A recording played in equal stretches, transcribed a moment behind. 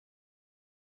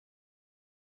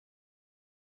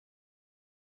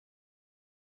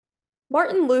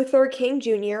Martin Luther King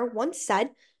Jr. once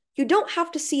said, "You don't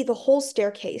have to see the whole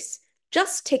staircase,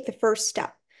 just take the first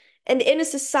step." And in a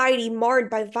society marred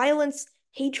by violence,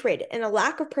 hatred, and a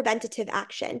lack of preventative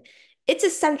action, it's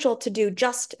essential to do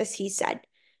just as he said.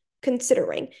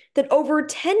 Considering that over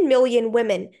 10 million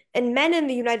women and men in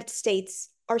the United States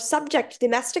are subject to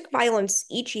domestic violence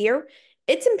each year,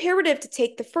 it's imperative to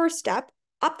take the first step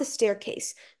up the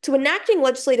staircase to enacting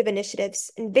legislative initiatives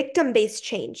and victim-based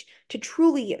change to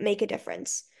truly make a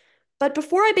difference. But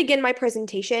before I begin my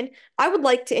presentation, I would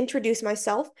like to introduce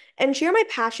myself and share my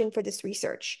passion for this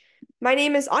research. My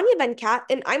name is Aanya Venkat,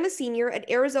 and I'm a senior at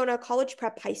Arizona College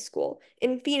Prep High School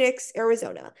in Phoenix,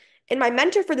 Arizona. And my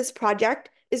mentor for this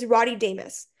project is Roddy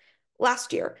Damas.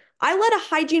 Last year, I led a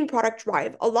hygiene product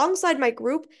drive alongside my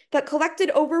group that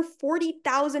collected over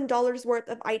 $40,000 worth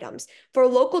of items for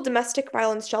local domestic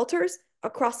violence shelters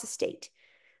across the state.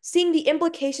 Seeing the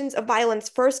implications of violence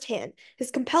firsthand has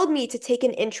compelled me to take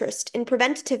an interest in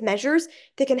preventative measures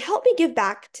that can help me give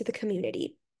back to the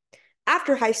community.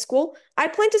 After high school, I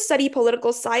plan to study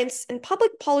political science and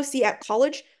public policy at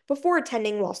college before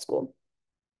attending law school.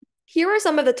 Here are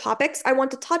some of the topics I want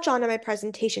to touch on in my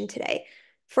presentation today.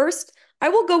 First, I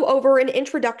will go over an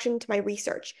introduction to my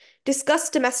research, discuss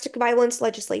domestic violence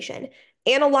legislation,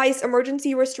 analyze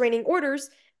emergency restraining orders,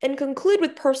 and conclude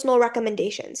with personal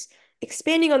recommendations,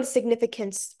 expanding on the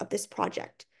significance of this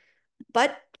project.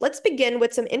 But let's begin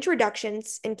with some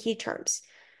introductions and key terms.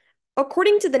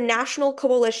 According to the National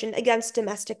Coalition Against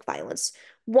Domestic Violence,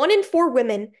 1 in 4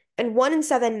 women and 1 in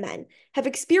 7 men have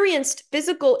experienced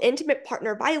physical intimate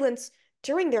partner violence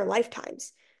during their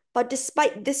lifetimes. But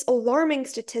despite this alarming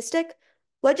statistic,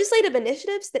 legislative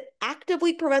initiatives that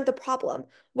actively prevent the problem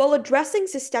while addressing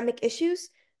systemic issues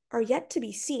are yet to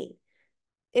be seen.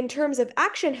 In terms of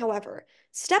action, however,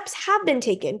 steps have been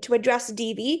taken to address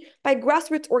DV by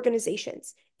grassroots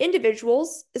organizations,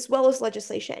 individuals, as well as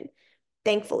legislation.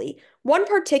 Thankfully, one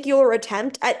particular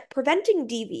attempt at preventing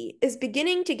DV is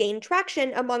beginning to gain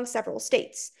traction among several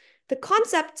states: the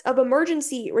concept of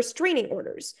emergency restraining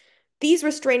orders. These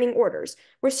restraining orders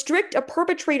restrict a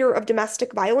perpetrator of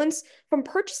domestic violence from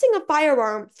purchasing a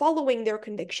firearm following their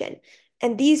conviction,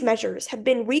 and these measures have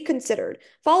been reconsidered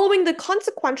following the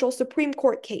consequential Supreme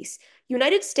Court case,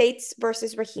 United States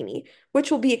versus Rahimi,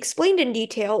 which will be explained in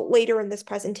detail later in this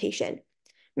presentation.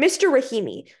 Mr.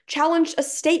 Rahimi challenged a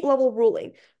state-level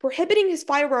ruling prohibiting his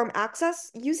firearm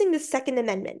access using the Second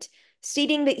Amendment,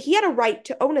 stating that he had a right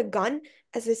to own a gun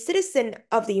as a citizen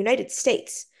of the United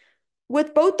States.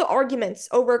 With both the arguments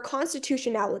over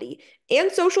constitutionality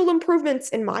and social improvements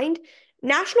in mind,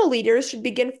 national leaders should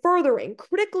begin furthering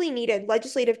critically needed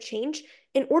legislative change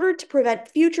in order to prevent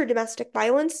future domestic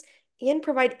violence and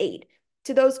provide aid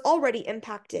to those already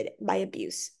impacted by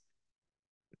abuse.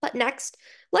 But next,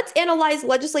 let's analyze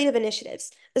legislative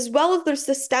initiatives, as well as their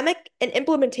systemic and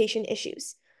implementation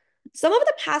issues. Some of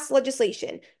the past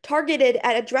legislation targeted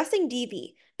at addressing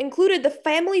DV included the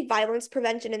Family Violence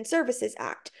Prevention and Services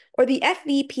Act, or the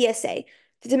FVPSA,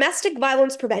 the Domestic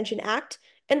Violence Prevention Act,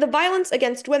 and the Violence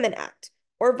Against Women Act,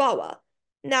 or VAWA.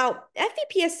 Now,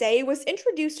 FVPSA was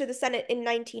introduced to the Senate in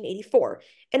 1984,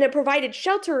 and it provided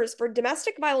shelters for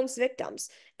domestic violence victims,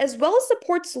 as well as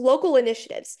supports local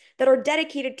initiatives that are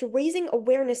dedicated to raising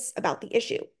awareness about the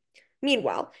issue.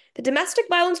 Meanwhile, the Domestic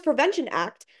Violence Prevention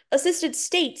Act assisted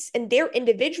states in their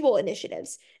individual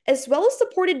initiatives, as well as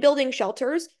supported building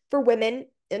shelters for women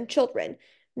and children.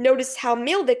 Notice how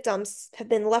male victims have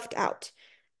been left out.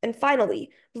 And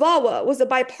finally, VAWA was a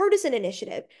bipartisan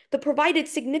initiative that provided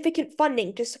significant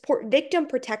funding to support victim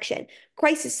protection,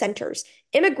 crisis centers,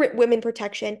 immigrant women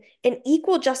protection, and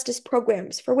equal justice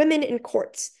programs for women in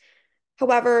courts.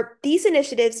 However, these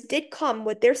initiatives did come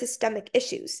with their systemic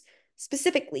issues.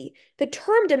 Specifically, the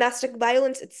term domestic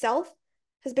violence itself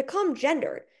has become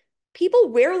gendered. People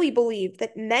rarely believe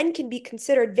that men can be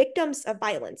considered victims of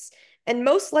violence, and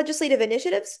most legislative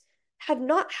initiatives have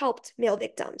not helped male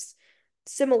victims.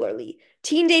 Similarly,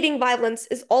 teen dating violence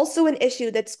is also an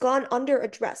issue that's gone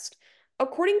under-addressed.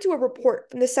 According to a report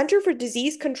from the Center for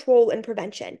Disease Control and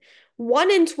Prevention,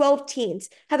 1 in 12 teens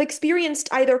have experienced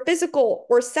either physical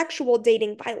or sexual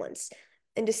dating violence.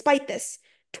 And despite this,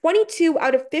 22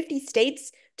 out of 50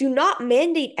 states do not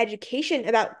mandate education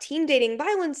about teen dating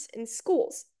violence in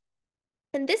schools.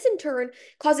 And this in turn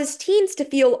causes teens to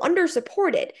feel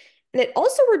undersupported, and it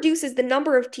also reduces the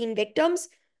number of teen victims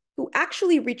who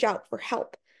actually reach out for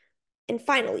help. And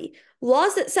finally,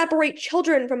 laws that separate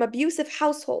children from abusive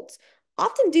households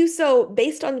often do so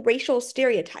based on racial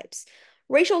stereotypes.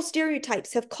 Racial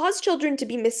stereotypes have caused children to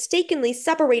be mistakenly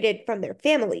separated from their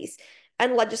families,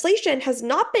 and legislation has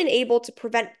not been able to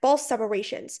prevent false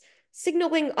separations,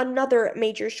 signaling another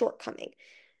major shortcoming.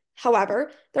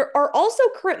 However, there are also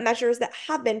current measures that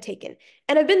have been taken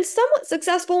and have been somewhat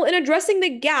successful in addressing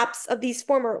the gaps of these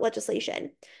former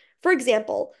legislation. For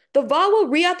example, the VAWA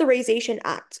Reauthorization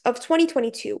Act of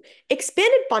 2022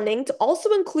 expanded funding to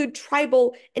also include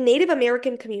tribal and Native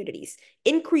American communities,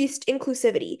 increased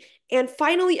inclusivity, and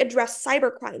finally addressed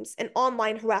cybercrimes and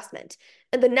online harassment.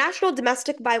 And the National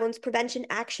Domestic Violence Prevention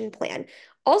Action Plan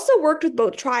also worked with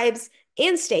both tribes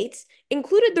and states,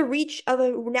 included the reach of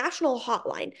a national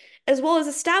hotline, as well as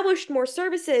established more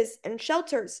services and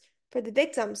shelters for the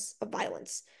victims of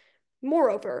violence.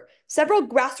 Moreover, several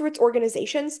grassroots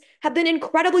organizations have been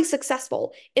incredibly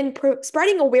successful in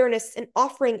spreading awareness and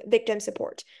offering victim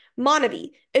support.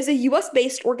 Manavi is a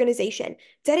US-based organization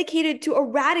dedicated to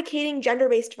eradicating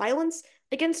gender-based violence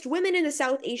against women in the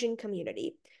South Asian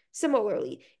community.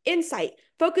 Similarly, Insight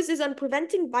focuses on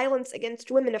preventing violence against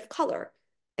women of color.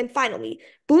 And finally,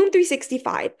 Bloom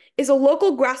 365 is a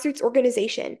local grassroots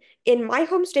organization in my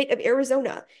home state of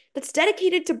Arizona that's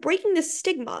dedicated to breaking the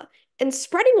stigma and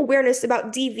spreading awareness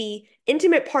about DV,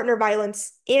 intimate partner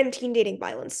violence, and teen dating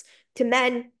violence to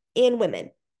men and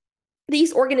women.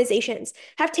 These organizations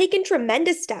have taken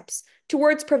tremendous steps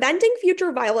towards preventing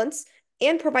future violence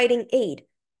and providing aid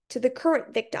to the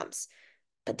current victims.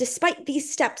 But despite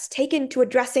these steps taken to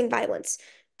addressing violence,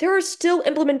 there are still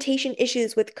implementation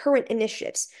issues with current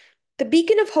initiatives. The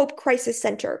Beacon of Hope Crisis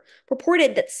Center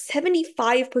reported that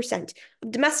 75%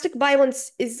 of domestic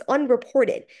violence is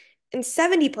unreported, and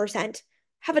 70%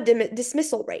 have a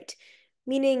dismissal rate,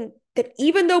 meaning that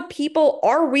even though people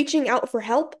are reaching out for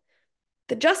help,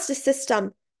 the justice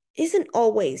system isn't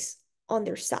always on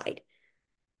their side.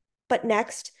 But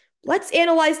next, let's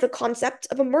analyze the concept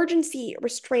of emergency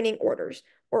restraining orders,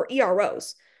 or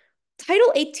EROs.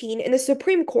 Title 18 in the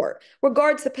Supreme Court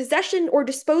regards the possession or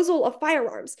disposal of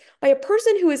firearms by a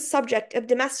person who is subject of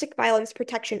domestic violence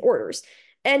protection orders.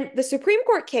 And the Supreme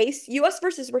Court case, U.S.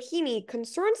 versus Rahimi,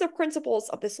 concerns the principles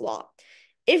of this law.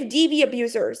 If DV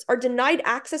abusers are denied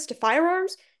access to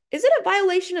firearms, is it a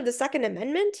violation of the Second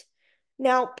Amendment?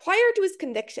 Now, prior to his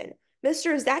conviction,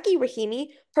 Mr. Zaki Rahimi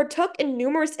partook in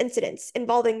numerous incidents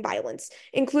involving violence,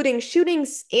 including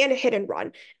shootings and a hit and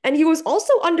run, and he was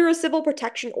also under a civil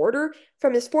protection order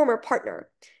from his former partner.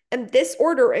 And this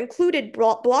order included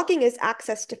blocking his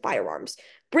access to firearms,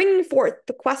 bringing forth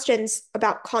the questions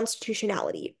about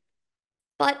constitutionality.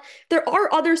 But there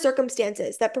are other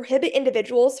circumstances that prohibit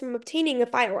individuals from obtaining a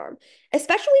firearm,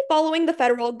 especially following the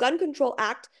Federal Gun Control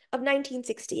Act of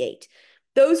 1968.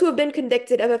 Those who have been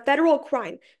convicted of a federal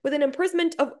crime with an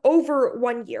imprisonment of over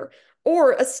 1 year,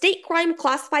 or a state crime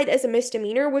classified as a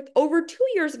misdemeanor with over 2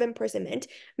 years of imprisonment,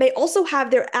 may also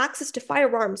have their access to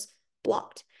firearms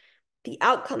blocked. The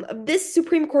outcome of this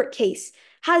Supreme Court case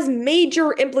has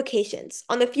major implications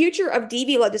on the future of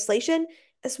DV legislation,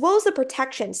 as well as the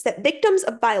protections that victims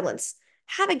of violence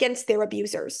have against their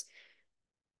abusers.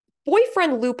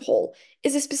 Boyfriend loophole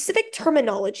is a specific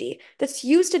terminology that's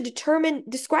used to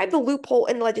describe the loophole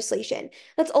in legislation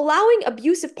that's allowing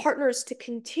abusive partners to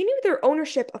continue their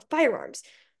ownership of firearms,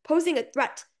 posing a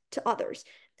threat to others.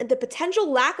 And the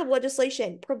potential lack of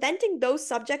legislation preventing those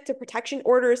subject to protection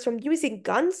orders from using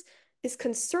guns is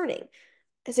concerning,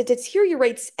 as it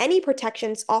deteriorates any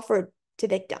protections offered to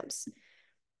victims.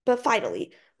 But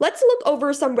finally, let's look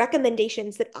over some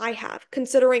recommendations that I have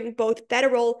considering both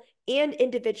federal and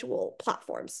individual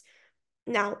platforms.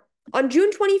 Now, on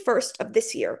June 21st of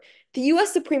this year, the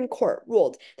US Supreme Court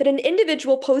ruled that an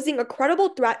individual posing a credible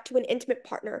threat to an intimate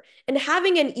partner and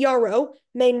having an ERO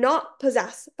may not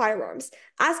possess firearms,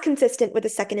 as consistent with the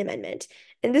Second Amendment.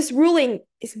 And this ruling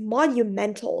is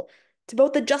monumental to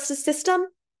both the justice system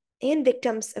and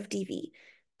victims of DV.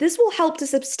 This will help to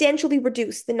substantially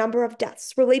reduce the number of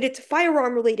deaths related to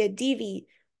firearm-related DV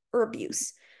or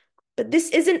abuse. But this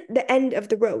isn't the end of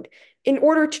the road. In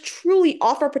order to truly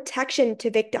offer protection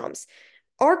to victims,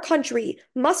 our country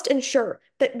must ensure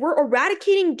that we're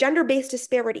eradicating gender-based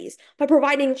disparities by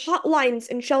providing hotlines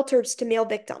and shelters to male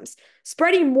victims,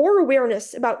 spreading more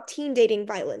awareness about teen dating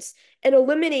violence, and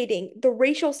eliminating the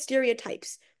racial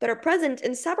stereotypes that are present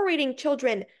in separating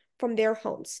children from their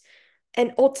homes.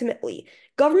 And ultimately,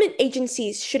 government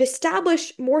agencies should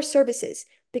establish more services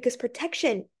because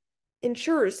protection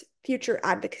ensures future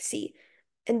advocacy.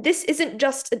 And this isn't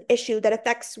just an issue that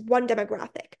affects one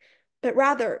demographic, but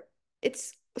rather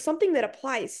it's something that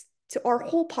applies to our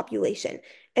whole population,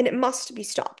 and it must be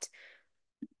stopped.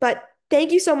 But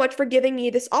thank you so much for giving me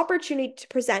this opportunity to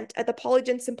present at the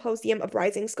Polygence Symposium of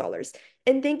Rising Scholars,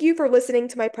 and thank you for listening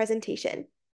to my presentation.